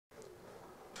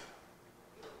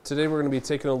Today we're going to be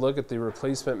taking a look at the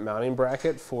replacement mounting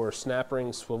bracket for Snap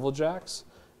Ring Swivel Jacks.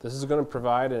 This is going to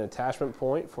provide an attachment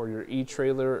point for your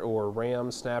e-trailer or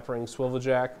Ram Snap Ring Swivel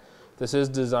Jack. This is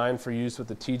designed for use with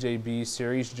the TJB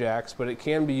series jacks, but it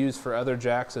can be used for other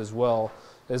jacks as well,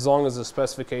 as long as the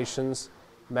specifications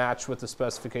match with the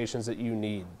specifications that you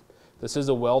need. This is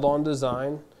a weld-on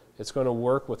design. It's going to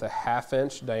work with a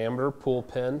 1/2-inch diameter pull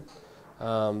pin.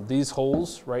 These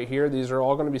holes right here, these are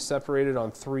all going to be separated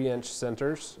on 3-inch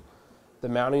centers. The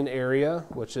mounting area,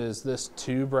 which is this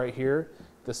tube right here,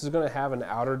 this is going to have an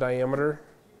outer diameter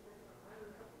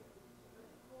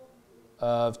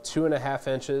of 2.5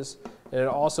 inches, and it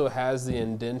also has the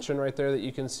indention right there that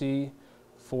you can see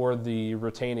for the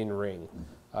retaining ring.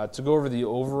 To go over the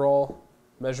overall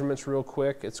measurements real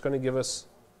quick, it's going to give us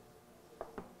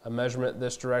a measurement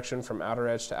this direction from outer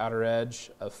edge to outer edge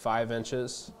of 5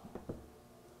 inches.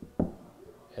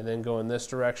 And then go in this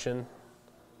direction,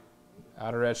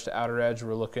 outer edge to outer edge,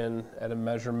 we're looking at a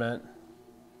measurement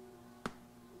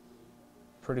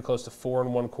pretty close to 4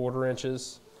 1/4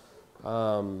 inches.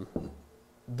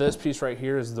 This piece right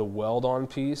here is the weld-on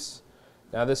piece.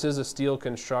 Now this is a steel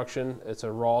construction. It's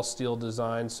a raw steel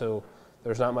design, so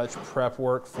there's not much prep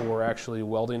work for actually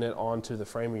welding it onto the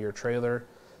frame of your trailer.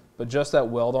 But just that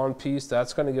weld-on piece,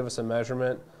 that's going to give us a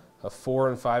measurement of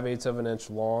 4 5/8 of an inch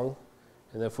long.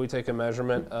 And if we take a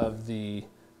measurement of the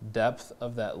depth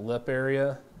of that lip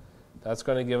area, that's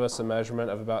going to give us a measurement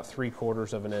of about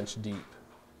 3/4 of an inch deep.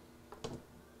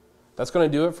 That's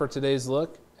going to do it for today's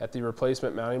look at the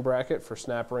replacement mounting bracket for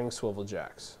Snap Ring Swivel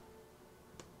Jacks.